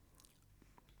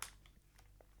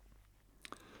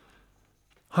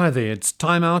Hi there, it's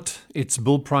Time Out, it's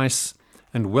Bill Price,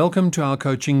 and welcome to our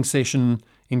coaching session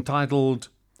entitled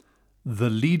The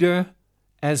Leader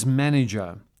as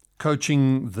Manager,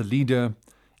 Coaching the Leader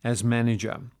as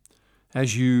Manager.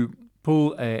 As you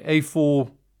pull a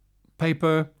A4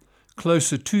 paper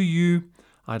closer to you,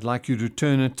 I'd like you to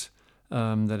turn it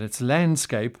that it's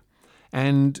landscape,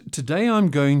 and today I'm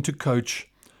going to coach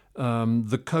I'm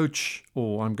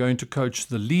going to coach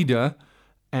the leader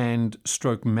and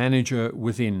stroke manager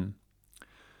within.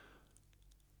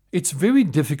 It's very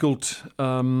difficult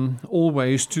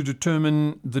always to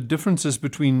determine the differences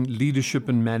between leadership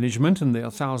and management, and there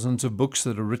are thousands of books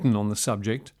that are written on the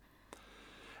subject.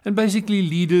 And basically,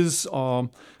 leaders are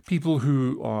people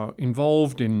who are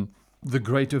involved in the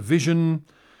greater vision.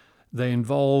 They're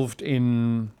involved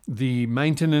in the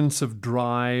maintenance of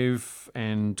drive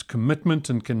and commitment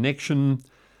and connection.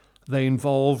 They're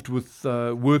involved with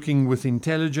working with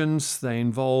intelligence. They're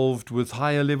involved with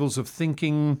higher levels of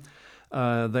thinking.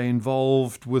 They're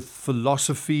involved with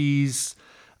philosophies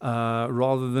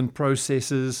rather than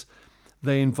processes.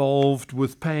 They're involved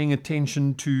with paying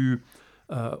attention to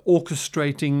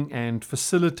orchestrating and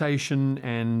facilitation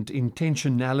and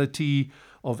intentionality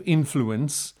of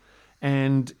influence.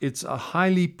 And it's a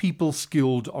highly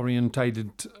people-skilled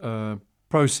orientated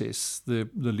process, the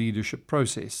leadership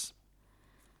process.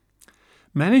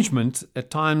 Management at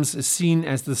times is seen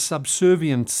as the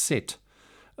subservient set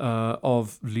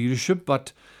of leadership,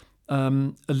 but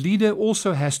a leader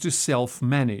also has to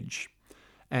self-manage,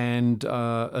 and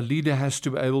a leader has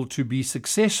to be able to be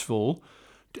successful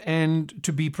and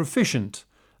to be proficient.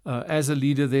 As a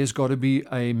leader, there's got to be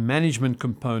a management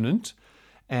component,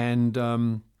 and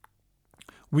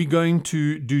we're going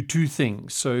to do two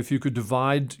things. So if you could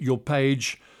divide your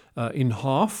page in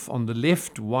half, on the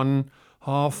left one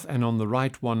half and on the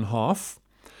right one half.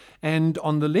 And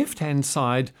on the left-hand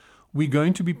side, we're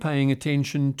going to be paying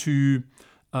attention to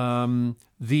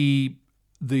the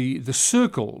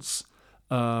circles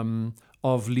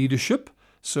of leadership.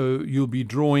 So you'll be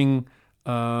drawing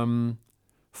 5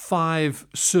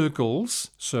 circles,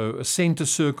 so a center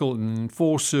circle and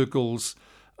 4 circles,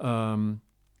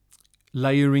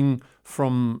 layering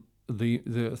from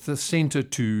the center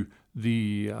to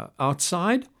the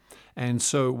outside. And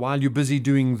so while you're busy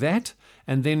doing that,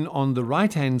 and then on the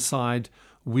right-hand side,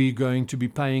 we're going to be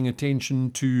paying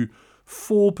attention to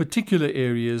 4 particular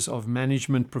areas of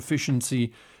management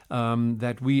proficiency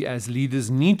that we as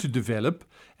leaders need to develop.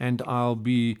 And I'll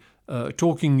be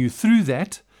talking you through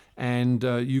that, and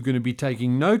you're going to be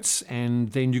taking notes,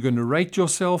 and then you're going to rate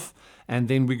yourself, and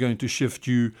then we're going to shift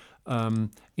you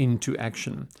into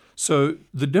action. So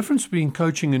the difference between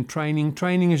coaching and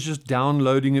training is just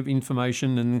downloading of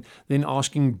information and then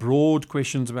asking broad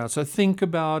questions about, so think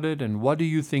about it and what do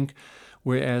you think?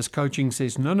 Whereas coaching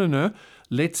says, no,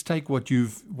 let's take what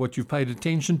you've paid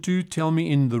attention to. Tell me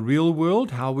in the real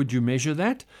world, how would you measure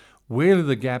that? Where are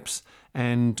the gaps,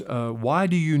 and why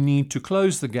do you need to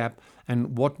close the gap?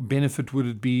 And what benefit would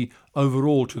it be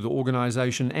overall to the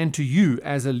organization and to you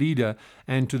as a leader,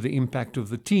 and to the impact of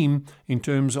the team in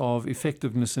terms of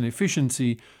effectiveness and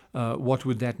efficiency? What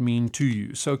would that mean to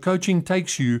you? So coaching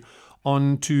takes you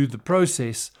onto the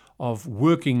process of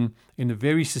working in a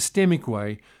very systemic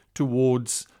way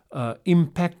towards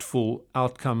impactful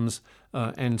outcomes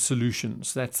and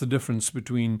solutions. That's the difference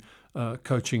between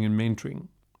coaching and mentoring.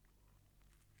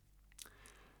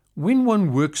 When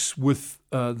one works with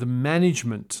the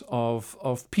management of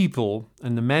people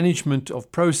and the management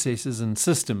of processes and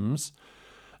systems,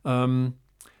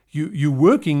 you're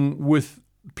working with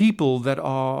people that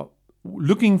are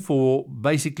looking for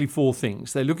basically 4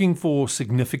 things. They're looking for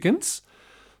significance.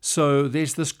 So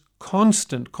there's this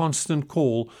constant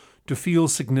call to feel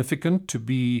significant, to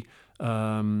be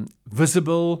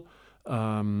visible,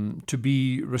 to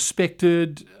be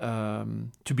respected,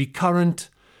 to be current,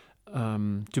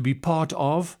 to be part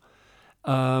of.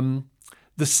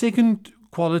 The second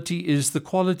quality is the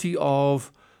quality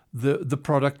of the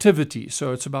productivity.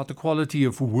 So it's about the quality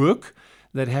of work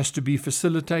that has to be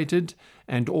facilitated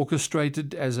and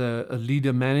orchestrated as a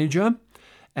leader manager.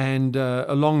 And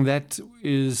along that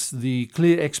is the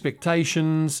clear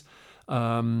expectations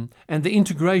and the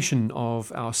integration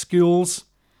of our skills.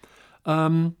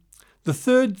 The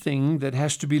third thing that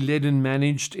has to be led and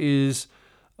managed is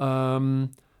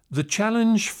the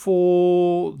challenge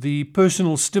for the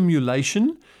personal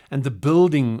stimulation and the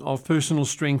building of personal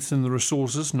strengths and the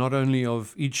resources, not only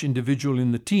of each individual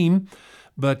in the team,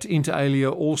 but inter alia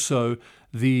also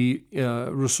the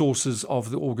resources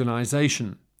of the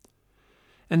organization.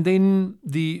 And then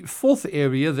the fourth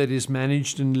area that is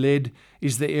managed and led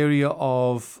is the area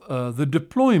of the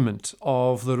deployment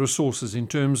of the resources in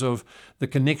terms of the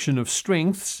connection of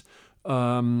strengths,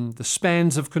 the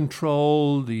spans of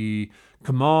control, the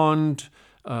command,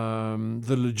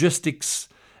 the logistics,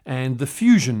 and the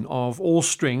fusion of all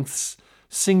strengths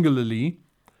singularly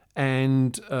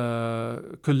and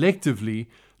collectively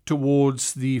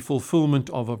towards the fulfillment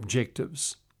of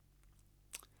objectives.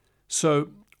 So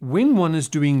when one is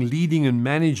doing leading and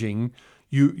managing,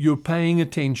 you're paying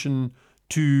attention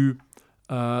to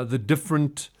the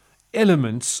different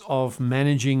elements of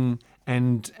managing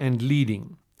and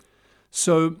leading.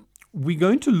 So we're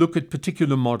going to look at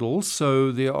particular models.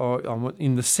 So there are,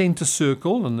 in the center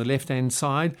circle on the left-hand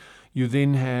side, you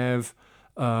then have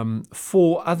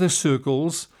 4 other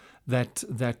circles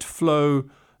that flow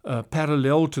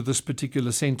parallel to this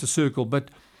particular center circle.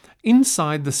 But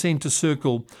inside the center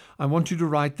circle, I want you to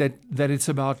write that it's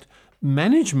about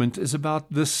management is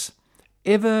about this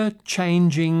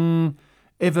ever-changing,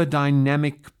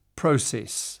 ever-dynamic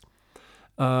process.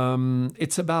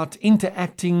 It's about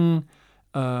interacting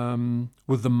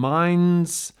with the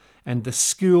minds and the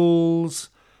skills.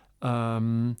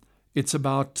 It's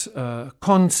about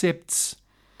concepts.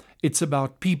 It's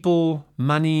about people,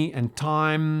 money, and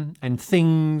time, and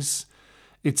things.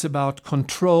 It's about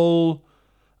control,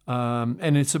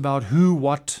 and it's about who,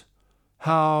 what,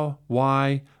 how,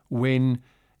 why, when,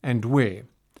 and where.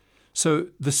 So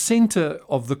the center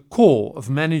of the core of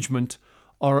management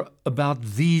are about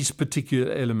these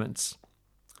particular elements.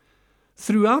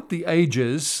 Throughout the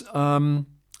ages, a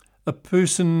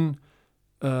person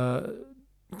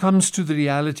comes to the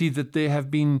reality that there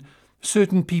have been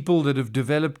certain people that have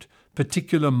developed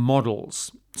particular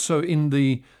models. So in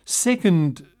the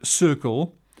second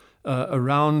circle,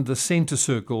 around the center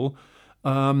circle,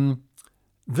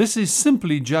 this is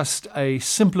simply just a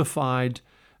simplified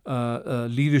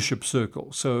leadership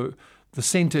circle. So the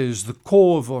center is the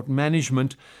core of what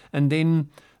management, and then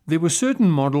there were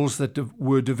certain models that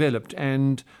were developed.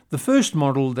 And the first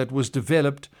model that was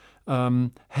developed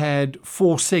had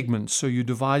 4 segments. So you're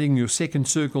dividing your second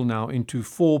circle now into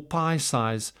 4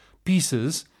 pie-size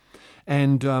pieces.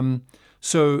 And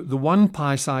so the one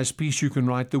pie-size piece, you can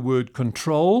write the word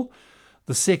control.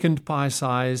 The second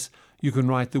pie-size, you can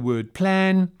write the word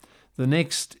plan. The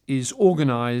next is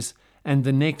organize. And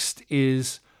the next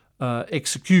is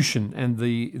execution and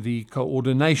the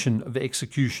coordination of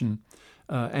execution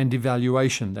and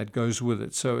evaluation that goes with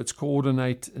it. So it's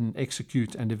coordinate and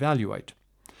execute and evaluate.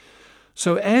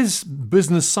 So as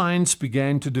business science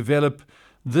began to develop,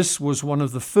 this was one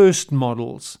of the first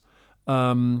models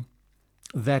that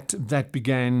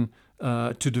began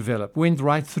to develop. Went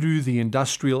right through the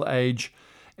industrial age,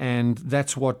 and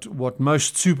that's what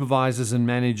most supervisors and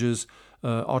managers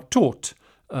are taught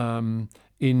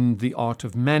in the art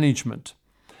of management.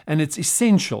 And it's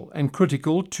essential and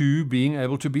critical to being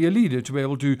able to be a leader, to be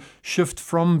able to shift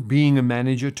from being a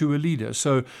manager to a leader.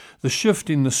 So the shift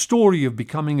in the story of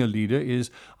becoming a leader is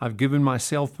I've given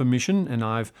myself permission, and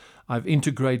I've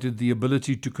integrated the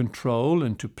ability to control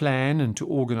and to plan and to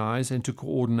organize and to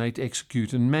coordinate,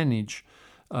 execute and manage,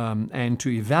 and to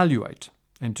evaluate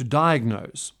and to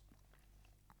diagnose.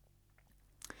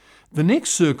 The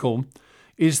next circle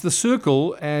is the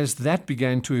circle as that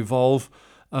began to evolve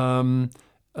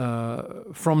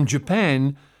from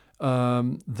Japan.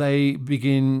 They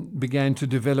began to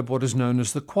develop what is known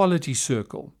as the quality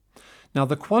circle. Now,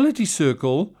 the quality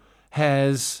circle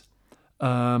has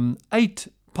 8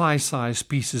 pie-sized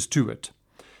pieces to it.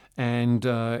 And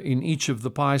in each of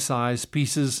the pie-sized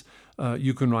pieces,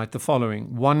 you can write the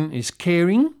following. One is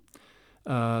caring.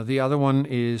 The other one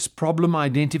is problem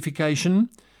identification.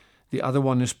 The other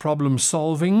one is problem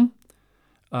solving.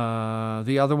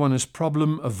 The other one is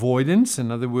problem avoidance.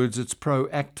 In other words, it's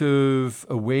proactive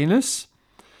awareness.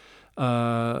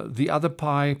 The other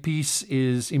pie piece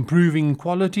is improving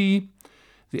quality.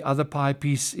 The other pie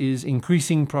piece is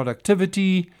increasing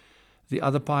productivity. The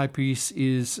other pie piece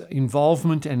is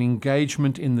involvement and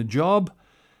engagement in the job.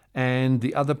 And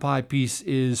the other pie piece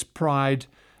is pride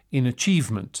in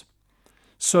achievement.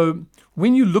 So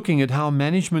when you're looking at how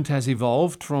management has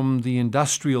evolved from the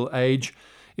industrial age,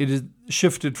 it has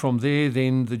shifted from there.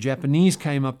 Then the Japanese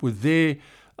came up with their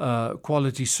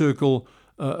quality circle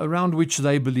around which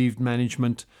they believed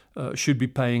management should be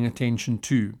paying attention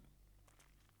to.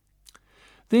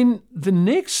 Then the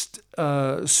next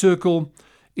circle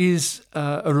is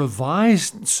a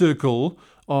revised circle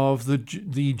of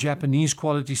the Japanese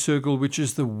quality circle, which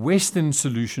is the Western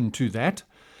solution to that.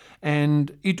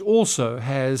 And it also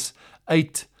has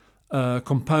 8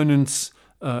 components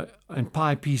and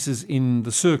pie pieces in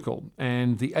the circle,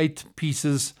 and the 8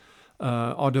 pieces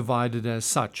are divided as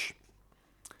such.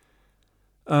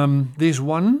 There's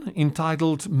one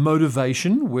entitled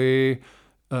Motivation, where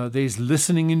there's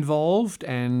listening involved,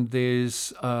 and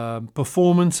there's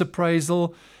performance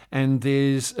appraisal, and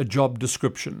there's a job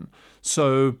description.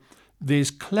 So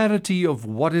there's clarity of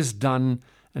what is done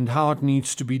and how it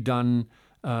needs to be done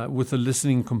with a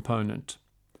listening component.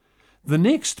 The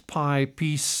next pie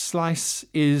piece slice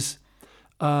is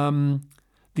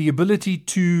the ability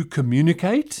to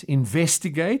communicate,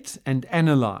 investigate, and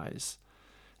analyze.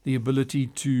 The ability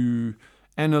to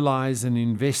analyze and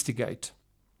investigate.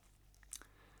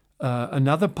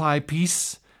 Another pie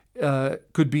piece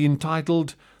could be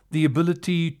entitled the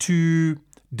ability to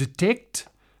detect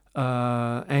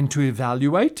and to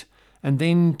evaluate, and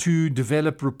then to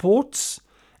develop reports,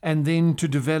 and then to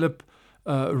develop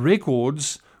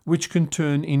records which can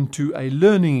turn into a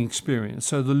learning experience.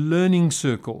 So the learning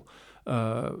circle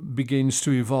begins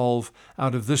to evolve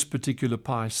out of this particular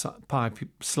pie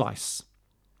slice.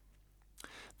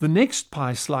 The next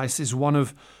pie slice is one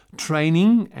of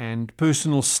training and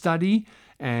personal study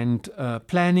and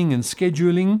planning and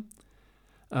scheduling.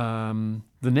 The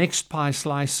next pie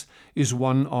slice is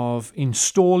one of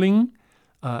installing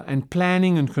and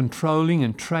planning and controlling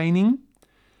and training.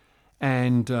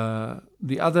 And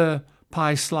the other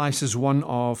pie slice is one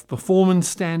of performance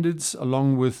standards,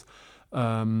 along with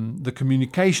the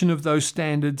communication of those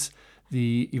standards,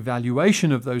 the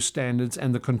evaluation of those standards,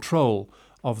 and the control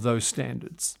of those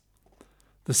standards.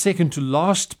 The second to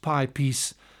last pie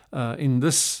piece in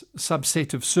this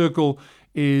subset of circle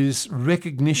is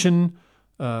recognition,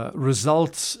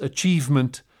 results,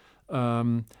 achievement,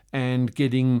 and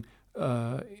getting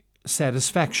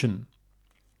satisfaction.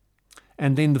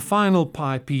 And then the final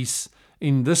pie piece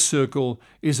in this circle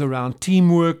is around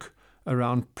teamwork,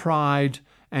 around pride,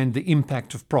 and the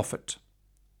impact of profit.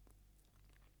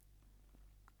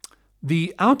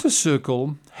 The outer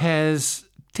circle has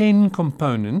 10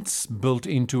 components built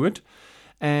into it,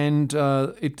 and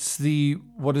it's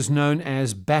what is known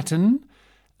as Batten.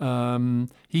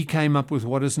 He came up with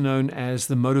what is known as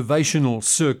the motivational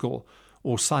circle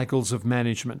or cycles of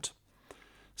management.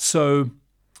 So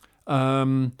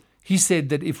he said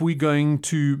that if we're going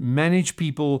to manage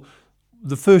people,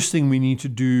 the first thing we need to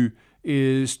do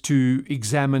is to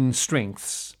examine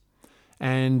strengths.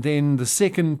 And then the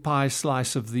second pie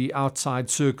slice of the outside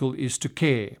circle is to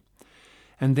care.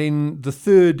 And then the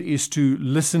third is to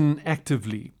listen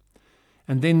actively.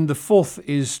 And then the fourth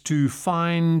is to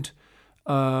find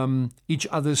each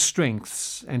other's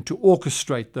strengths and to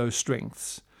orchestrate those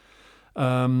strengths.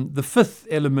 The fifth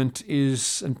element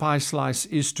and pie slice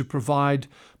is to provide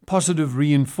positive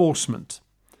reinforcement.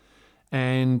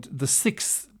 And the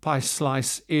sixth pie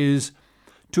slice is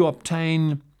to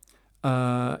obtain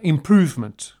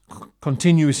improvement,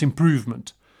 continuous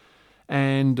improvement.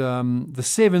 And the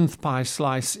seventh pie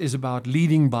slice is about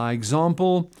leading by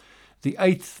example. The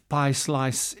eighth pie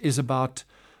slice is about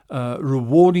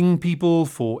rewarding people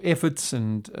for efforts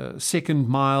and second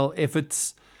mile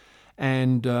efforts.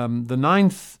 And the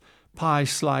ninth pie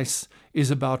slice is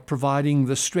about providing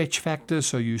the stretch factor,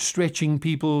 so you're stretching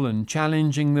people and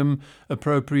challenging them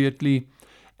appropriately.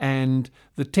 And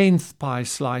the 10th pie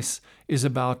slice is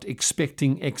about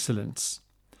expecting excellence.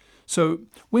 So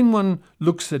when one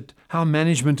looks at how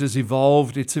management has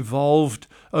evolved, it's evolved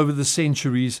over the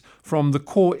centuries from the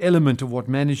core element of what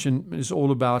management is all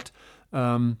about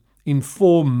in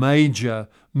 4 major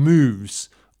moves,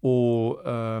 or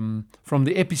from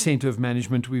the epicenter of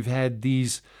management, we've had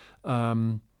these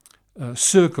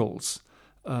circles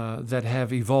that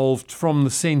have evolved from the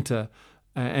center,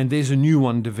 and there's a new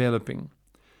one developing.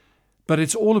 But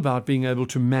it's all about being able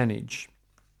to manage.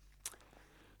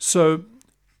 So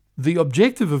the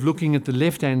objective of looking at the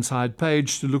left-hand side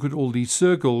page to look at all these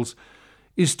circles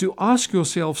is to ask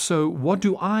yourself, so what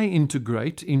do I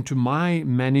integrate into my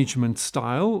management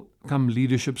style, come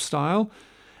leadership style?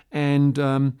 And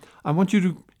I want you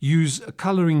to use a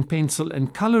coloring pencil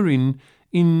and color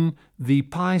in the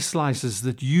pie slices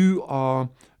that you are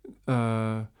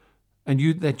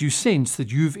that you sense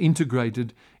that you've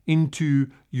integrated into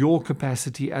your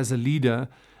capacity as a leader,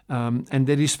 and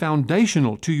that is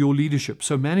foundational to your leadership.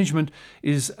 So management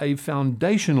is a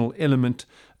foundational element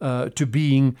to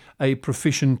being a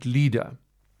proficient leader.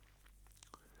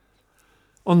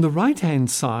 On the right-hand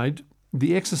side,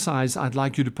 the exercise I'd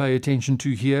like you to pay attention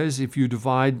to here is if you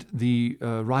divide the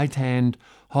right-hand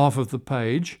half of the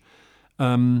page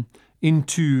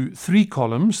into 3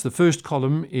 columns. The first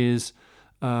column is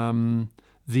the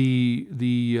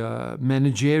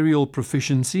managerial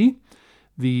proficiency.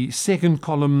 The second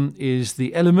column is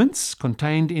the elements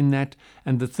contained in that,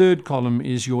 and the third column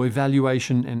is your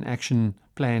evaluation and action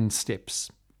plan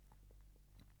steps.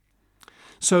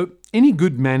 So any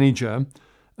good manager,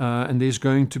 and there's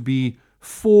going to be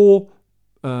 4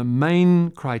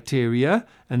 main criteria,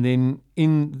 and then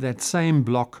in that same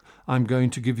block I'm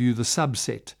going to give you the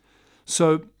subset.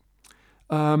 So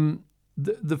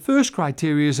the first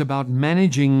criteria is about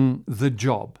managing the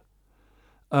job.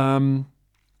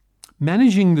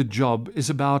 Managing the job is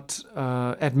about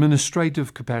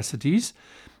administrative capacities,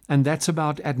 and that's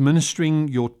about administering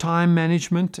your time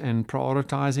management and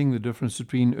prioritizing the difference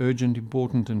between urgent,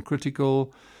 important, and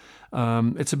critical.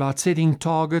 It's about setting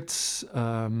targets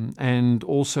and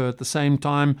also at the same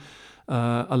time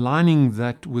aligning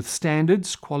that with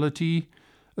standards, quality,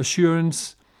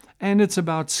 assurance, and it's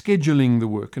about scheduling the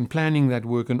work and planning that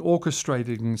work and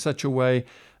orchestrating in such a way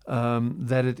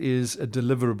that it is a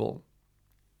deliverable.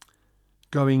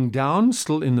 Going down,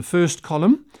 still in the first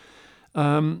column,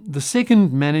 the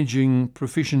second managing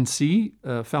proficiency,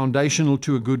 foundational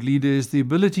to a good leader, is the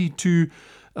ability to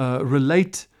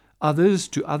relate others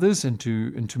to others and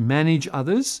to manage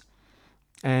others.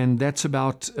 And that's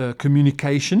about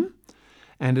communication,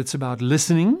 and it's about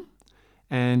listening,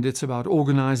 and it's about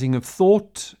organizing of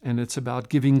thought, and it's about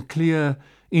giving clear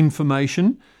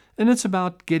information, and it's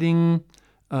about getting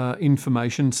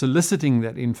information, soliciting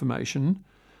that information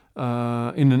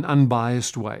in an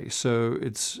unbiased way. So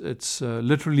it's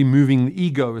literally moving the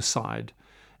ego aside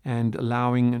and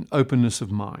allowing an openness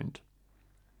of mind.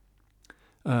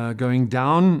 Going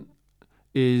down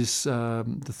is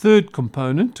the third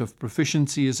component of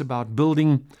proficiency is about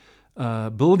building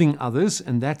others,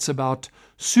 and that's about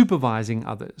supervising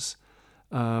others.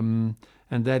 And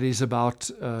that is about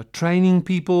training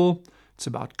people, it's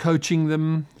about coaching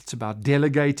them, it's about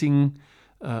delegating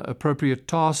appropriate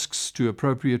tasks to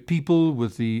appropriate people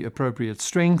with the appropriate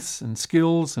strengths and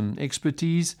skills and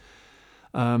expertise.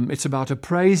 It's about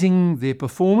appraising their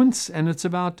performance, and it's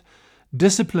about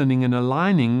disciplining and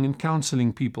aligning and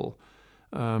counseling people.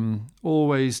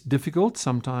 Always difficult,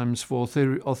 sometimes for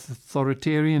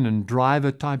authoritarian and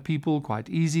driver type people, quite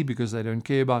easy because they don't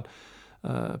care about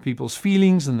people's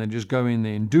feelings and they just go in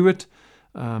there and do it.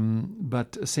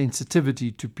 But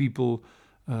sensitivity to people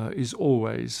is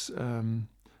always an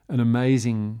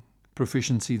amazing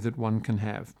proficiency that one can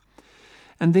have.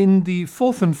 And then the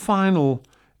fourth and final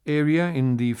area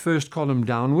in the first column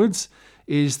downwards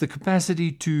is the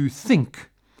capacity to think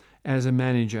as a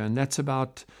manager, and that's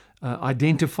about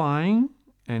identifying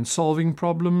and solving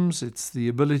problems. It's the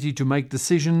ability to make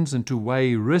decisions and to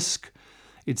weigh risk.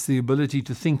 It's the ability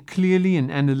to think clearly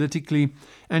and analytically,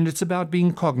 and it's about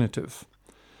being cognitive.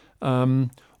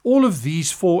 All of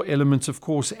these 4 elements, of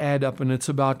course, add up, and it's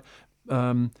about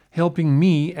helping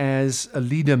me as a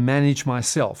leader manage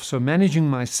myself. So managing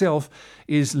myself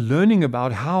is learning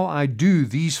about how I do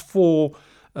these 4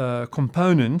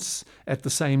 components at the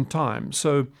same time.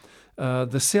 So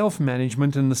the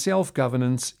self-management and the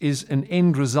self-governance is an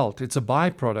end result. It's a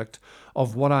byproduct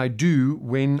of what I do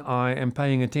when I am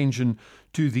paying attention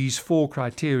to these 4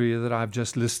 criteria that I've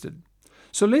just listed.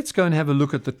 So let's go and have a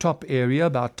look at the top area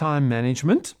about time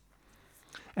management.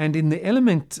 And in the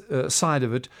element side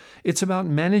of it, it's about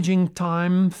managing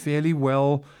time fairly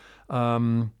well.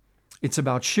 It's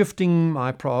about shifting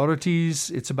my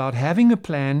priorities. It's about having a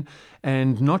plan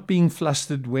and not being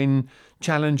flustered when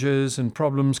challenges and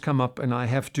problems come up and I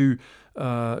have to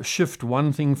shift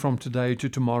one thing from today to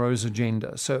tomorrow's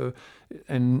agenda. So,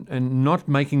 and not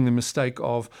making the mistake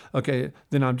of, okay,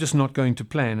 then I'm just not going to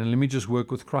plan and let me just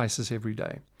work with crisis every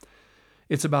day.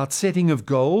 It's about setting of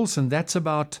goals, and that's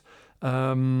about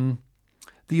the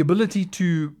ability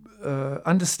to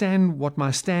understand what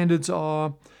my standards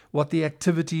are, what the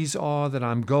activities are, that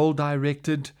I'm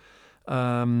goal-directed,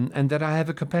 and that I have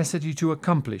a capacity to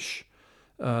accomplish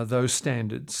those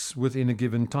standards within a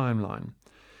given timeline.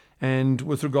 And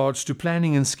with regards to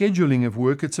planning and scheduling of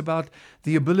work, it's about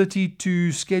the ability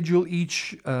to schedule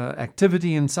each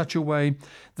activity in such a way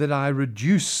that I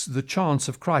reduce the chance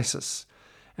of crisis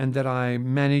and that I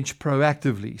manage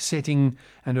proactively, setting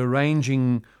and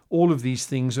arranging all of these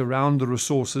things around the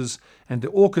resources and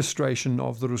the orchestration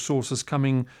of the resources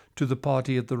coming to the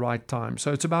party at the right time.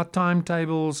 So it's about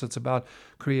timetables, it's about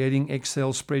creating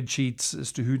Excel spreadsheets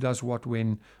as to who does what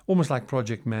when, almost like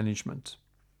project management.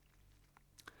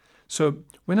 So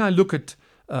when I look at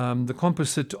the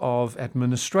composite of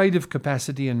administrative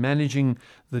capacity and managing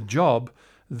the job,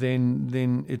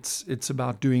 then it's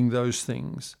about doing those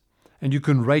things. And you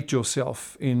can rate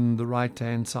yourself in the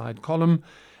right-hand side column,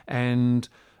 and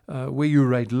where you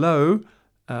rate low,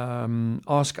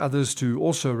 ask others to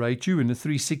also rate you in a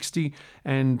 360,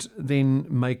 and then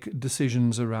make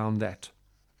decisions around that.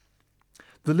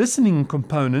 The listening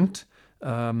component,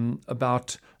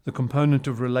 about the component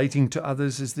of relating to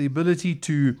others, is the ability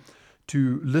to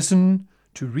listen,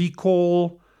 to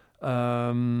recall,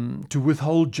 to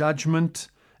withhold judgment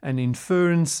and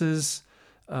inferences,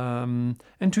 and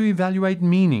to evaluate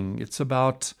meaning. It's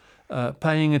about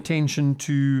paying attention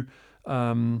to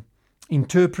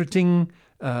interpreting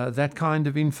that kind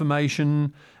of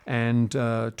information, and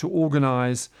to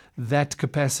organize that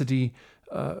capacity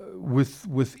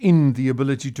within the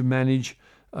ability to manage,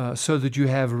 so that you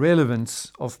have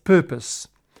relevance of purpose.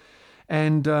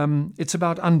 And it's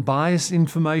about unbiased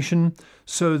information,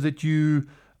 so that you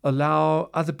allow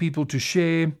other people to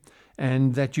share,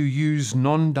 and that you use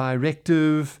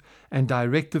non-directive and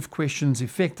directive questions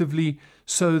effectively,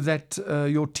 so that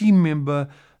your team member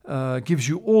gives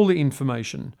you all the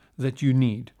information that you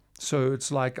need. So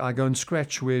it's like I go and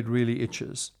scratch where it really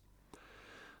itches.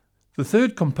 The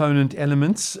third component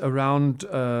elements around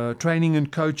training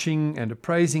and coaching and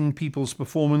appraising people's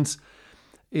performance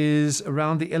is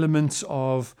around the elements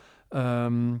of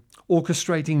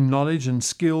orchestrating knowledge and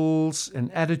skills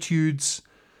and attitudes,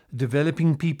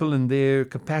 developing people and their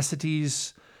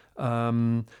capacities,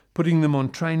 putting them on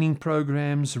training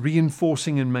programs,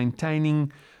 reinforcing and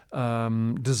maintaining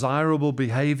desirable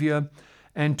behavior,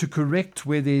 and to correct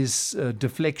where there's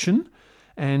deflection,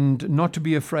 and not to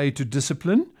be afraid to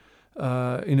discipline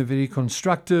in a very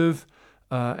constructive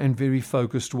and very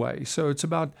focused way. So it's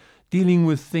about dealing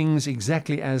with things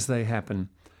exactly as they happen.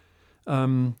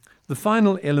 The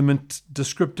final element,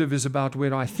 descriptive, is about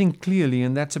where I think clearly,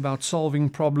 and that's about solving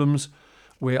problems,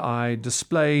 where I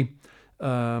display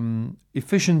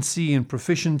efficiency and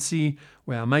proficiency,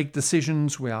 where I make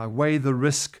decisions, where I weigh the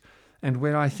risk, and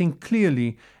where I think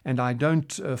clearly, and I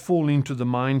don't fall into the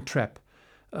mind trap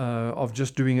of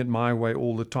just doing it my way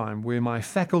all the time, where my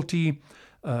faculty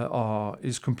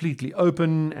is completely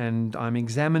open, and I'm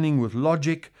examining with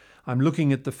logic, I'm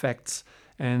looking at the facts,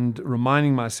 and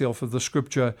reminding myself of the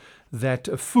scripture that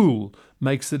a fool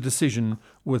makes the decision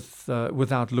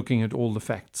without looking at all the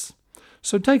facts.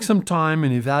 So take some time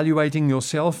in evaluating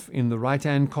yourself in the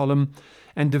right-hand column,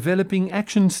 and developing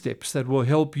action steps that will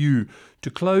help you to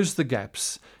close the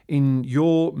gaps in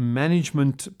your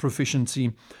management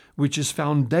proficiency, which is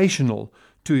foundational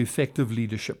to effective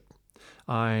leadership.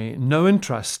 I know and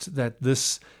trust that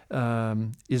this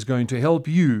is going to help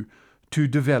you to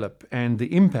develop, and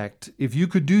the impact, if you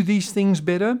could do these things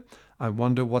better, I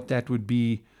wonder what that would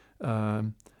be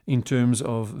in terms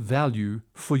of value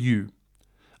for you.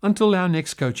 Until our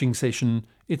next coaching session,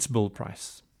 it's Bill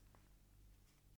Price.